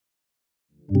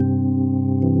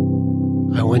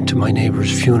I went to my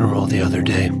neighbor's funeral the other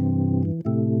day.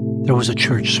 There was a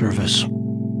church service.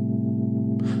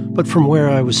 But from where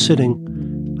I was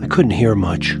sitting, I couldn't hear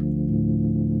much.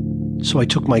 So I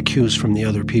took my cues from the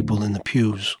other people in the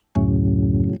pews.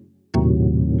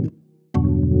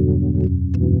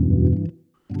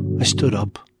 I stood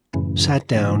up, sat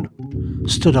down,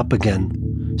 stood up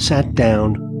again, sat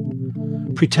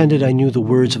down, pretended I knew the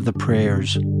words of the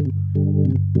prayers.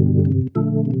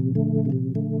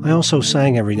 I also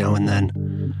sang every now and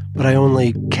then, but I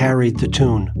only carried the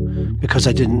tune because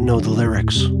I didn't know the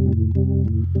lyrics.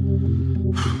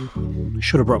 I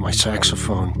should have brought my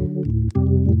saxophone.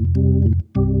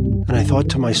 And I thought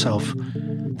to myself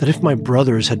that if my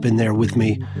brothers had been there with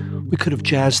me, we could have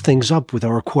jazzed things up with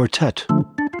our quartet.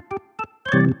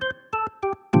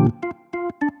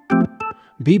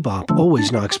 Bebop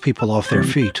always knocks people off their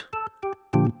feet.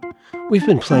 We've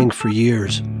been playing for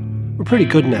years. We're pretty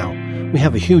good now. We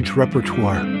have a huge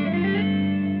repertoire.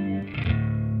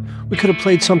 We could have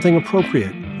played something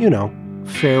appropriate,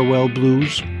 farewell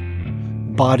blues,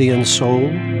 body and soul.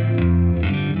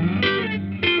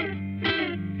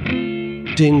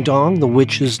 Ding dong, the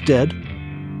witch is dead.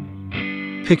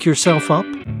 Pick yourself up.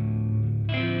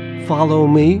 Follow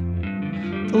me.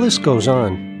 The list goes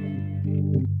on.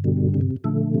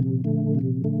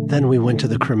 Then we went to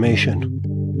the cremation.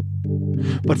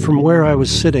 But from where I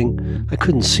was sitting, I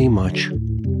couldn't see much.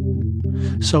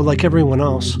 So, like everyone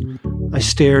else, I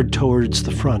stared towards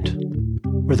the front,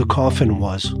 where the coffin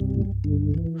was.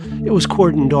 It was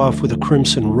cordoned off with a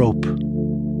crimson rope.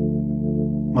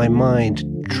 My mind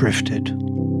drifted.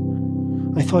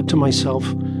 I thought to myself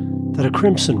that a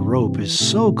crimson rope is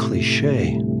so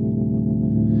cliché.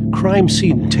 Crime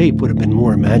scene tape would have been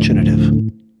more imaginative.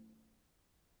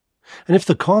 And if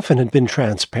the coffin had been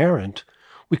transparent,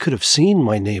 we could have seen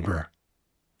my neighbor.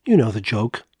 You know the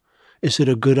joke. Is it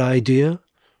a good idea?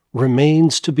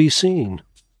 Remains to be seen.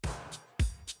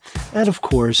 And of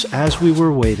course, as we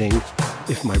were waiting,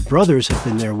 if my brothers had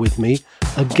been there with me,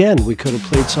 again we could have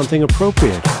played something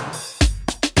appropriate.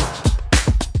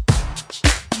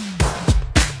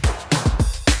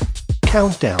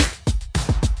 Countdown.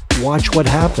 Watch what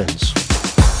happens.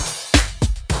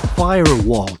 Fire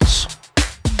waltz.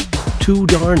 Too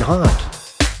darn hot.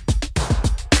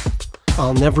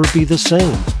 I'll never be the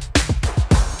same.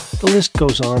 The list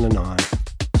goes on and on.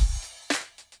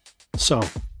 So,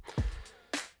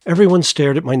 everyone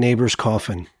stared at my neighbor's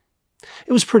coffin.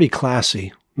 It was pretty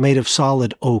classy, made of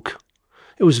solid oak.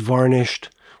 It was varnished,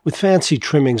 with fancy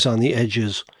trimmings on the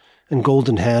edges and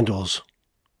golden handles.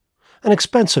 An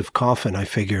expensive coffin, I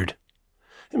figured.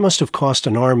 It must have cost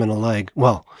an arm and a leg.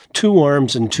 Well, 2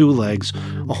 arms and 2 legs.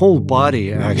 A whole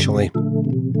body, actually.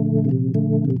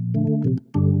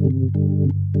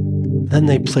 Then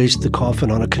they placed the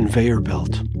coffin on a conveyor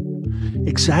belt.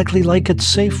 Exactly like at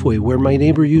Safeway, where my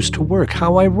neighbor used to work.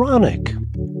 How ironic.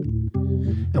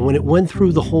 And when it went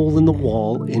through the hole in the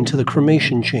wall into the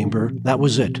cremation chamber, that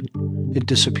was it. It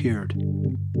disappeared.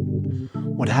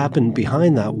 What happened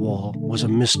behind that wall was a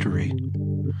mystery.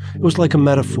 It was like a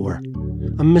metaphor,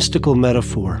 a mystical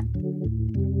metaphor.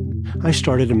 I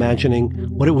started imagining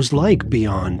what it was like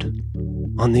beyond,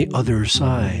 on the other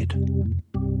side.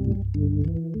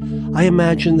 I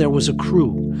imagined there was a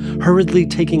crew, hurriedly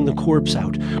taking the corpse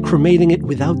out, cremating it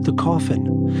without the coffin,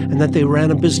 and that they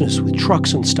ran a business with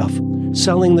trucks and stuff,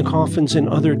 selling the coffins in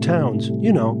other towns,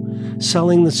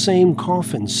 selling the same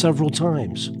coffin several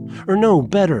times. Or no,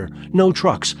 better, no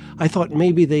trucks. I thought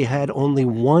maybe they had only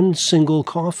one single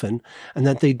coffin and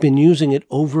that they'd been using it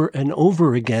over and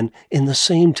over again in the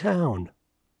same town.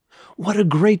 What a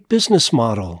great business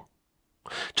model.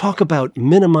 Talk about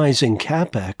minimizing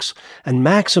CapEx and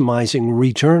maximizing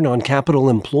return on capital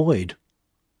employed.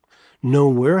 No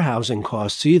warehousing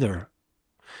costs either.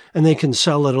 And they can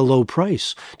sell at a low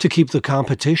price to keep the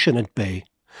competition at bay.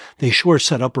 They sure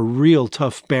set up a real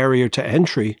tough barrier to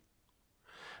entry.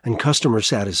 And customer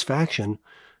satisfaction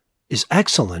is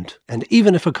excellent. And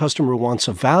even if a customer wants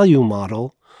a value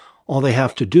model, all they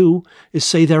have to do is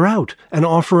say they're out and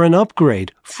offer an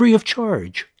upgrade free of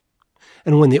charge.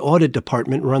 And when the audit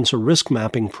department runs a risk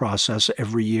mapping process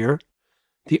every year,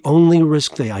 the only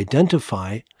risk they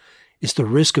identify is the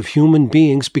risk of human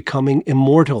beings becoming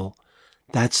immortal.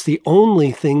 That's the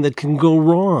only thing that can go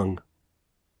wrong.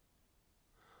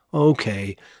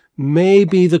 Okay,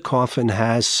 maybe the coffin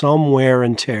has some wear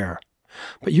and tear,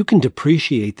 but you can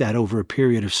depreciate that over a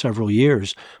period of several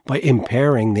years by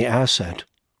impairing the asset.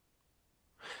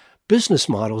 Business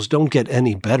models don't get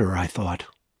any better, I thought.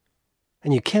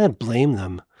 And you can't blame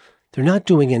them. They're not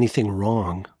doing anything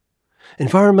wrong.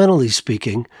 Environmentally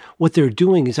speaking, what they're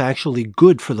doing is actually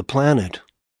good for the planet.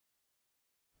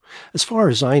 As far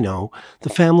as I know, the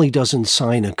family doesn't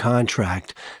sign a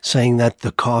contract saying that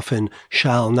the coffin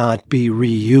shall not be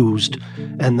reused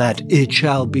and that it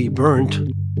shall be burnt.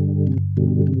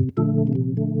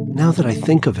 Now that I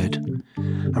think of it,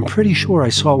 I'm pretty sure I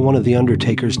saw one of the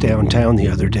undertakers downtown the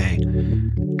other day,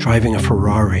 driving a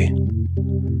Ferrari.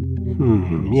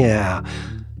 Yeah,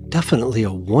 definitely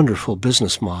a wonderful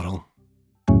business model.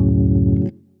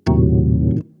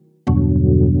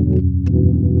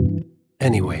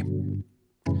 Anyway,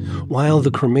 while the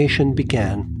cremation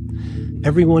began,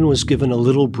 everyone was given a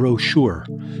little brochure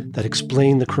that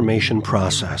explained the cremation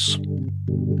process.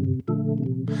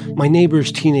 My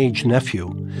neighbor's teenage nephew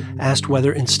asked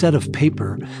whether instead of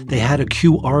paper they had a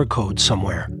QR code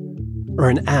somewhere, or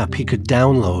an app he could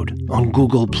download on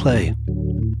Google Play.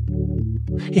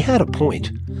 He had a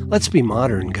point. Let's be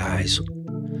modern, guys.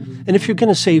 And if you're going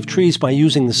to save trees by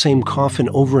using the same coffin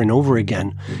over and over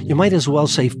again, you might as well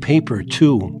save paper,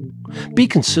 too. Be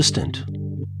consistent.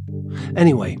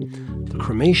 Anyway, the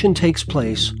cremation takes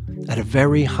place at a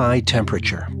very high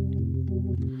temperature.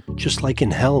 Just like in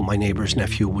hell, my neighbor's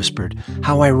nephew whispered.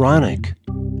 How ironic.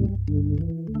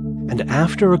 And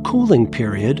after a cooling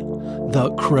period,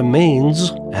 the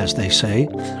cremains, as they say,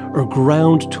 are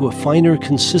ground to a finer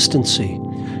consistency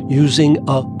using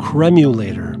a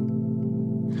cremulator.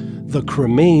 The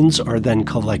cremains are then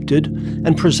collected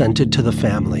and presented to the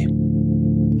family.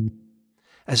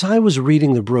 As I was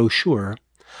reading the brochure,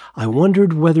 I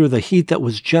wondered whether the heat that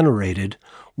was generated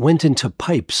went into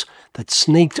pipes that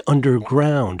snaked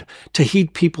underground to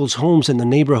heat people's homes in the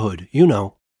neighborhood,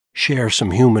 share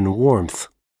some human warmth.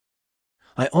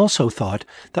 I also thought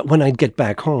that when I'd get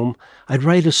back home, I'd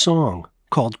write a song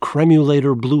called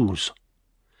Cremulator Blues.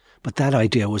 But that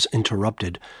idea was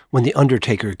interrupted when the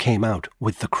undertaker came out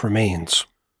with the cremains.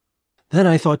 Then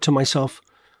I thought to myself,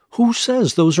 who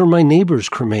says those are my neighbor's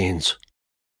cremains?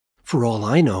 For all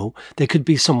I know, they could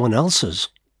be someone else's.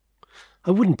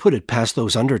 I wouldn't put it past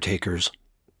those undertakers.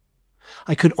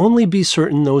 I could only be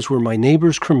certain those were my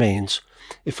neighbor's cremains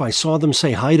if I saw them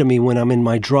say hi to me when I'm in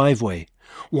my driveway,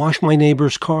 wash my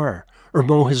neighbor's car, or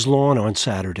mow his lawn on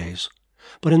Saturdays.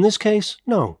 But in this case,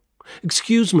 no.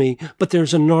 Excuse me, but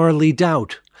there's a gnarly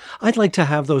doubt. I'd like to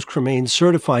have those cremains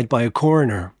certified by a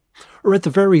coroner. Or at the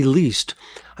very least,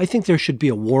 I think there should be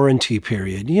a warranty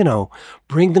period.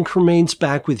 Bring the cremains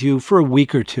back with you for a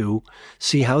week or two,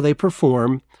 see how they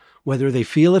perform, whether they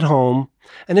feel at home,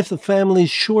 and if the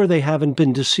family's sure they haven't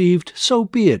been deceived, so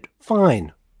be it,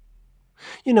 fine.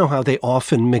 You know how they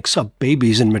often mix up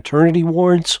babies in maternity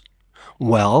wards?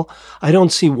 Well, I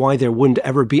don't see why there wouldn't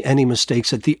ever be any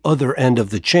mistakes at the other end of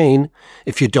the chain,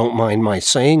 if you don't mind my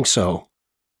saying so.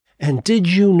 And did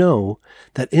you know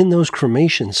that in those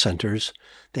cremation centers,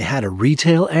 they had a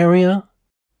retail area?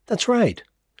 That's right.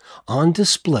 On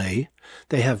display,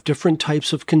 they have different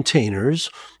types of containers,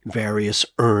 various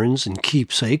urns and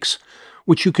keepsakes,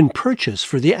 which you can purchase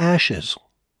for the ashes.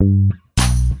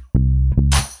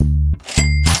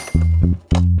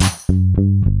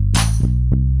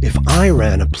 If I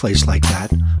ran a place like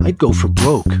that, I'd go for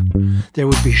broke. There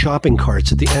would be shopping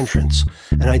carts at the entrance,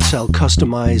 and I'd sell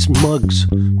customized mugs,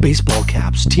 baseball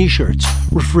caps, t-shirts,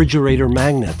 refrigerator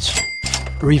magnets.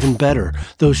 Or even better,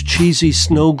 those cheesy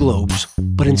snow globes,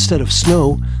 but instead of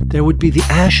snow, there would be the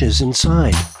ashes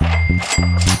inside.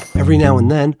 Every now and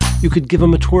then, you could give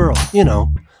them a twirl,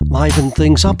 liven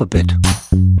things up a bit.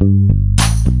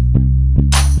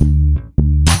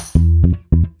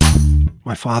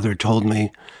 My father told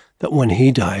me that when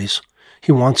he dies,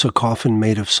 he wants a coffin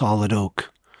made of solid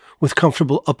oak, with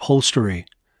comfortable upholstery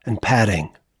and padding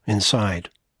inside.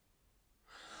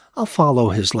 I'll follow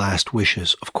his last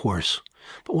wishes, of course,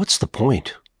 but what's the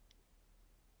point?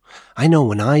 I know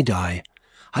when I die,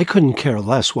 I couldn't care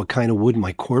less what kind of wood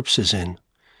my corpse is in,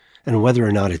 and whether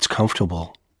or not it's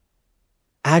comfortable.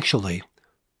 Actually,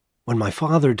 when my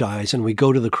father dies and we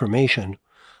go to the cremation,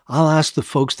 I'll ask the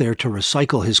folks there to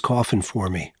recycle his coffin for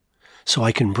me, so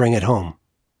I can bring it home.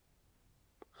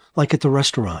 Like at the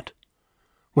restaurant,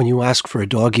 when you ask for a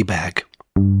doggy bag.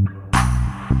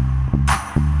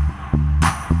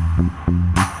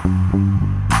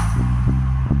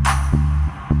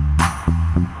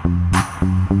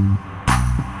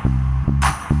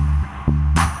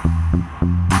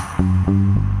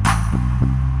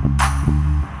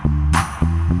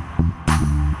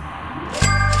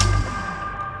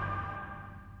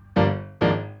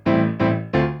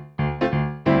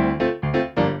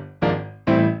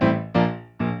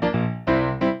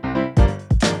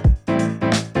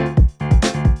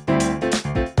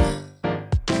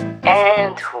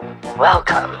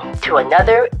 welcome to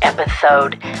another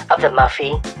episode of the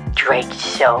Muffy Drake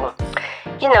Show.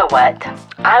 You know what?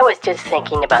 I was just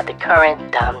thinking about the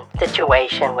current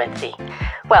situation with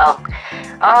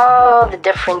all the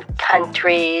different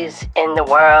countries in the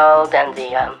world and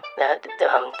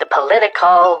the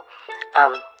political.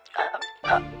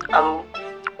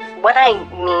 What I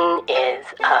mean is,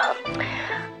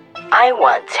 I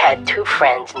once had two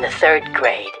friends in the 3rd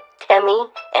grade, Timmy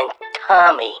and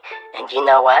Tommy, and you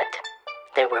know what?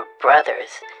 They were brothers.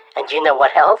 And you know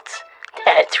what else?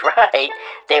 That's right,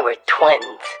 they were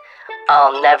twins.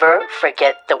 I'll never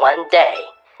forget the one day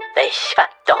they shut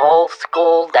the whole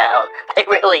school down. They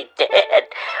really did.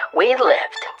 We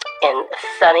lived in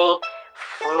sunny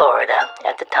Florida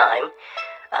at the time,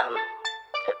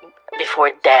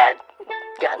 before Dad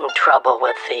got in trouble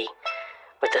with the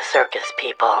circus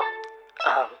people.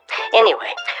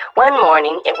 Anyway, one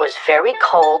morning it was very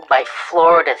cold by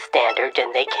Florida standards,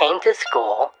 and they came to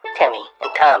school, Timmy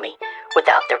and Tommy,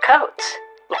 without their coats.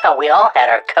 Now, we all had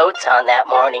our coats on that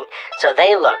morning, so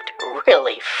they looked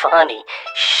really funny,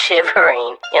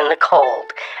 shivering in the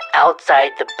cold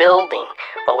outside the building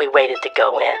while we waited to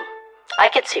go in. I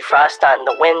could see frost on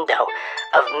the window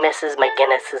of Mrs.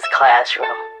 McGinnis's classroom.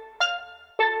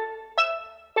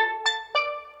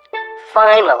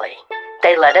 Finally,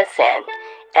 they let us in,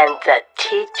 and the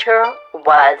teacher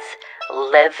was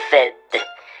livid.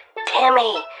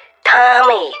 Timmy,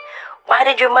 Tommy, why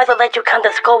did your mother let you come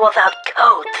to school without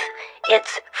coats?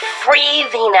 It's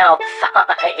freezing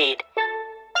outside.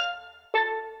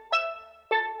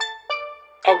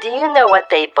 And do you know what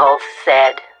they both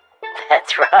said?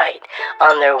 That's right.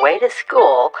 On their way to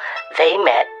school, they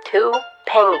met two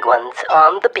penguins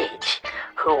on the beach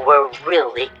who were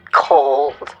really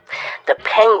cold. The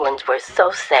penguins were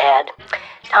so sad.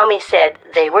 Tommy said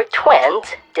they were twins,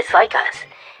 just like us,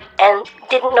 and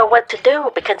didn't know what to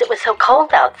do because it was so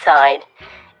cold outside.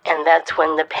 And that's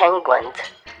when the penguins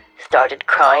started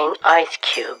crying ice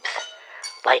cubes,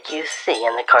 like you see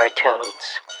in the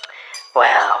cartoons.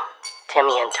 Well,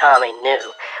 Timmy and Tommy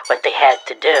knew what they had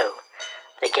to do.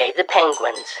 They gave the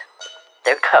penguins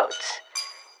their coats,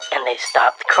 and they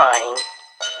stopped crying.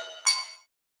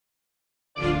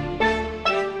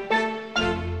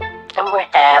 And we're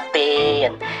happy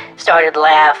and started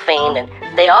laughing,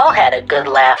 and they all had a good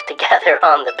laugh together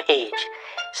on the beach.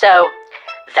 So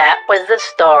that was the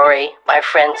story my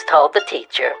friends told the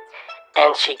teacher,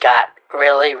 and she got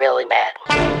really, really mad.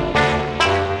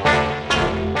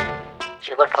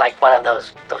 She looked like one of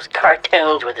those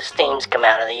cartoons where the steams come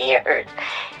out of the ears.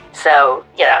 So,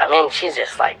 she's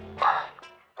just like,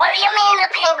 What do you mean the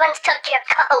penguins took your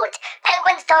coat?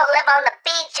 Penguins don't live on the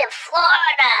beach in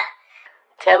Florida.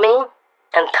 Timmy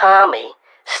and Tommy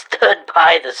stood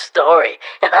by the story,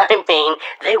 and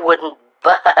they wouldn't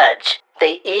budge.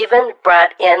 They even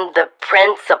brought in the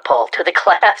principal to the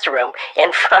classroom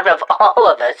in front of all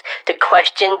of us to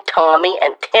question Tommy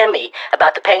and Timmy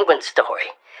about the penguin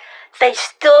story. They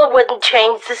still wouldn't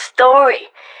change the story.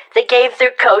 They gave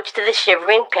their coats to the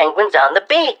shivering penguins on the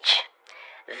beach.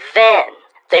 Then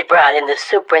they brought in the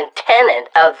superintendent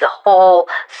of the whole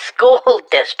school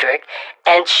district,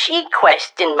 and she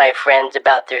questioned my friends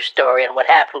about their story and what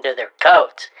happened to their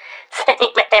coats.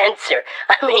 Same answer.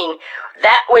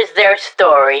 That was their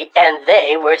story, and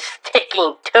they were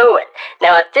sticking to it.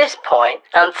 Now, at this point,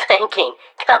 I'm thinking,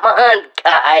 come on,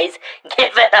 guys,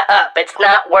 give it up. It's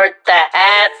not worth the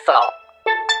hassle.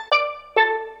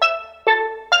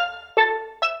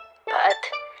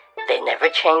 But they never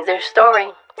changed their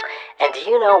story. And do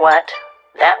you know what?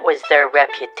 That was their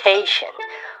reputation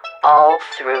all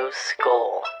through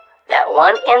school. That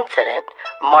one incident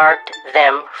marked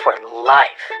them for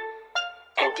life.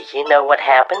 And do you know what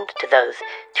happened to those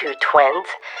two twins,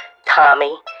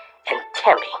 Tommy and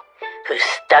Timmy, who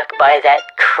stuck by that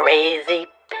crazy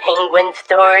penguin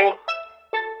story?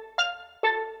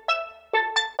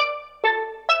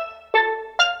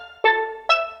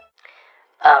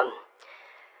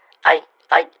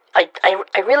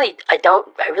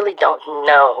 I really don't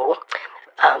know.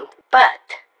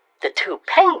 But the two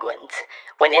penguins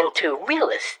went into real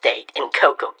estate in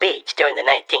Cocoa Beach during the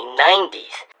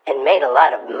 1990s and made a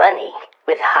lot of money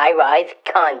with high-rise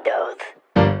condos.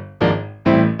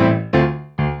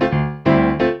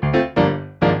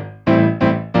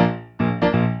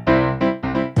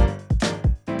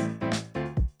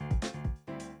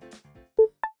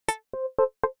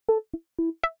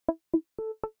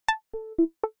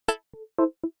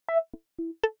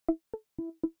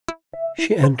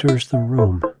 She enters the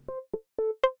room,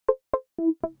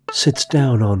 sits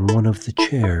down on one of the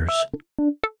chairs,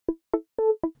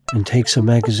 and takes a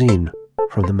magazine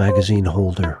from the magazine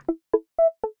holder.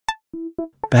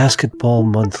 Basketball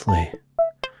Monthly.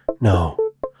 No,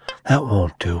 that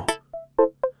won't do.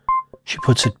 She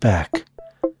puts it back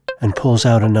and pulls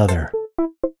out another.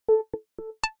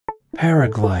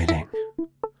 Paragliding.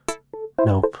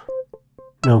 Nope,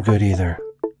 no good either.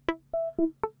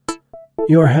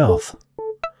 Your Health.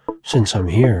 Since I'm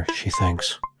here, she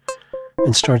thinks,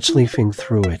 and starts leafing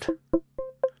through it.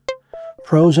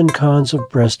 Pros and cons of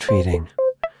breastfeeding.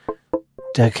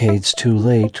 Decades too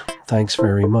late, thanks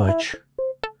very much.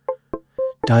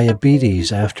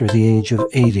 Diabetes after the age of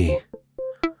 80.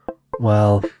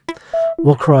 Well,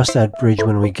 we'll cross that bridge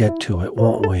when we get to it,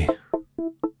 won't we?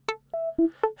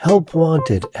 Help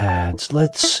wanted ads,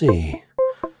 let's see.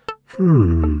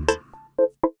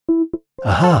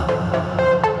 Aha!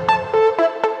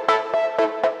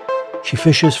 She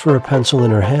fishes for a pencil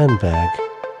in her handbag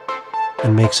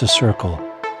and makes a circle.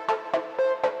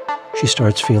 She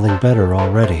starts feeling better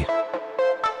already.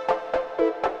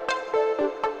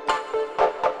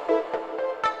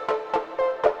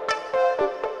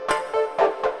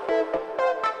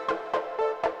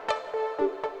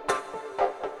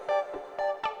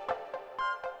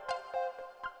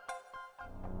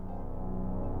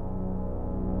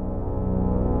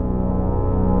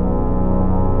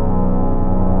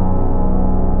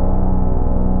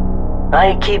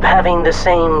 I keep having the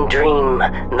same dream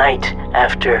night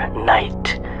after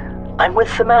night. I'm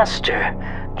with the master,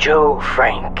 Joe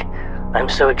Frank. I'm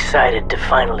so excited to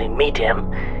finally meet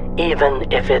him,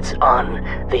 even if it's on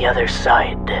the other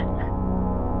side.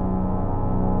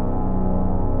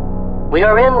 We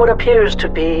are in what appears to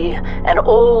be an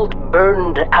old,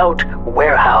 burned-out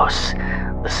warehouse.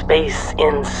 The space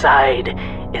inside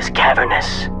is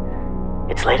cavernous.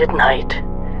 It's late at night,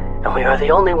 and we are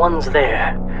the only ones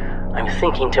there. I'm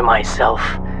thinking to myself,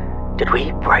 did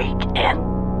we break in?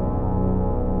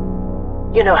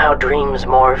 You know how dreams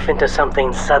morph into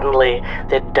something suddenly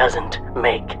that doesn't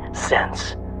make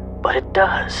sense, but it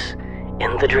does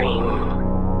in the dream.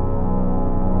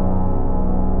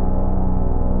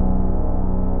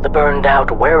 The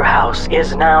burned-out warehouse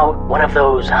is now one of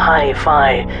those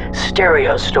hi-fi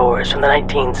stereo stores from the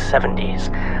 1970s,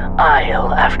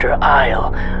 aisle after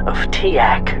aisle of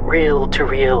TIAC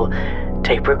reel-to-reel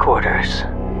tape recorders.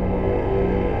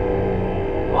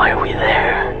 Why are we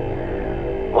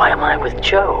there? Why am I with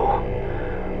Joe?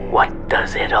 What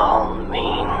does it all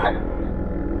mean?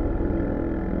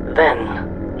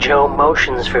 Then Joe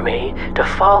motions for me to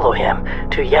follow him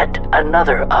to yet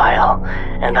another aisle,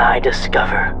 and I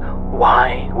discover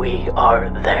why we are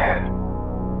there.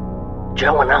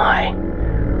 Joe and I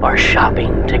are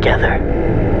shopping together.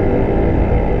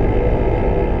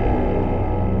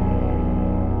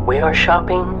 We are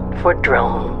shopping for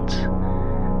drones.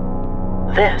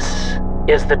 This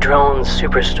is the drone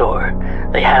superstore.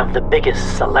 They have the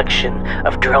biggest selection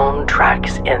of drone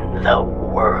tracks in the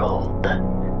world.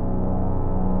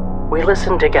 We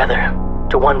listen together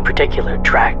to one particular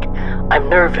track. I'm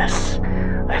nervous.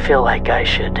 I feel like I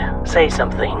should say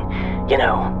something,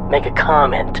 make a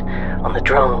comment on the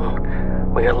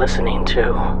drone we are listening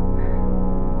to.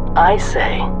 I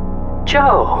say,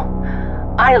 Joe,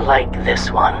 I like this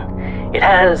one. It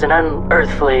has an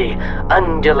unearthly,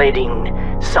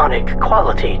 undulating, sonic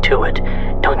quality to it,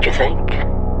 don't you think?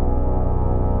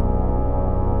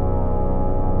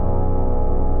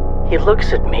 He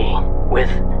looks at me with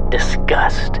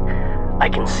disgust. I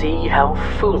can see how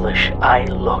foolish I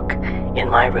look in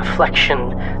my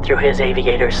reflection through his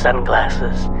aviator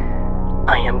sunglasses.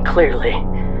 I am clearly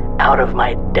out of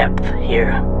my depth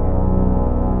here.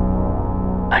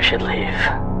 I should leave.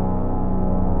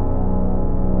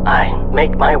 I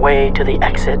make my way to the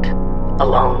exit,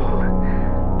 alone.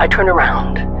 I turn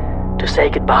around to say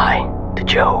goodbye to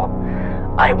Joe.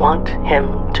 I want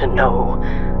him to know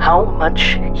how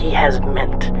much he has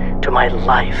meant to my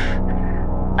life.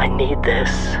 I need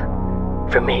this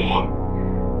for me,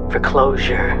 for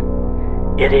closure.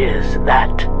 It is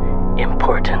that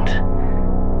important.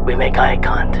 We make eye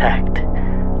contact.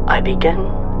 I begin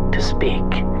to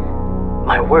speak.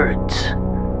 My words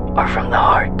are from the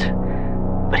heart,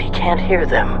 but he can't hear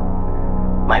them.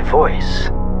 My voice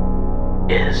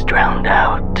is drowned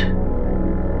out.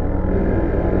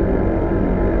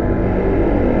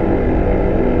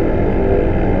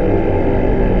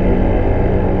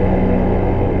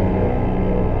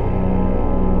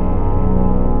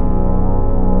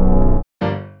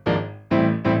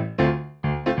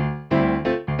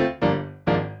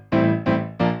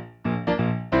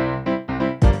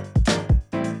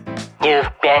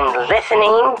 You've been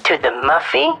listening to the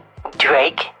Muffy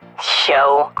Drake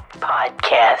Show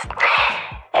podcast.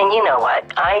 And you know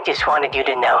what? I just wanted you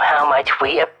to know how much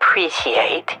we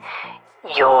appreciate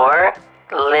your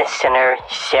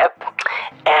listenership.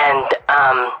 And,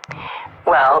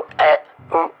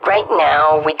 right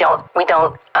now we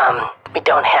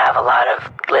don't have a lot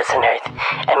of listeners.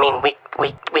 I mean,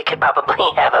 we could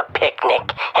probably have a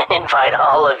picnic and invite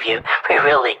all of you. We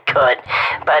really could.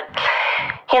 But,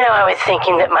 I was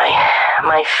thinking that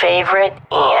my favorite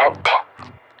Aunt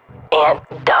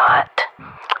Dot,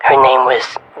 her name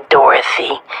was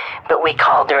Dorothy, but we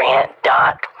called her Aunt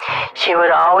Dot. She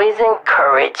would always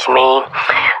encourage me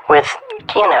with,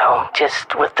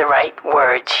 just with the right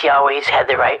words. She always had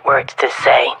the right words to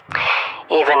say.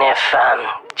 Even if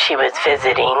she was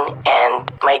visiting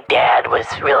and my dad was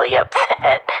really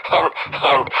upset and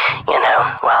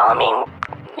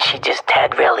she just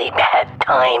had really bad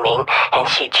timing, and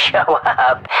she'd show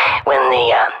up when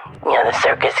the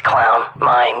circus clown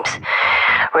mimes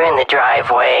were in the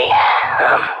driveway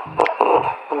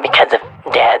because of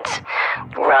Dad's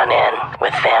run-in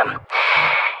with them.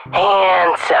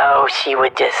 And so she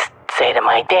would just say to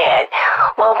my dad,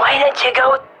 well, why don't you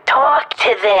go talk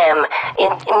to them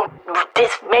and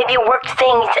this maybe work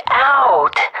things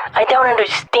out? I don't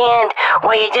understand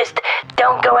why you just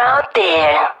don't go out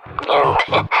there. And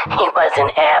he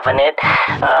wasn't having it.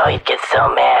 Oh, he'd get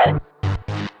so mad.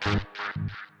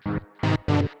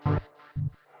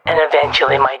 And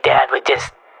eventually my dad would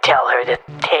just tell her to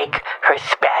take her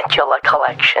spatula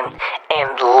collection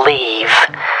and leave.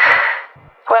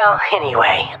 Well,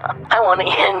 anyway, I want to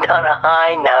end on a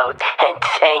high note and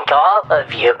thank all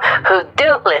of you who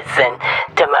do listen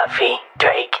to Muffy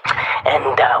Drake.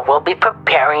 And we'll be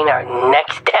preparing our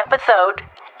next episode,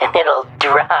 and it'll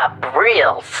drop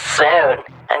real soon.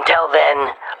 Until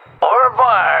then, au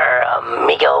revoir,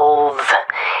 amigos.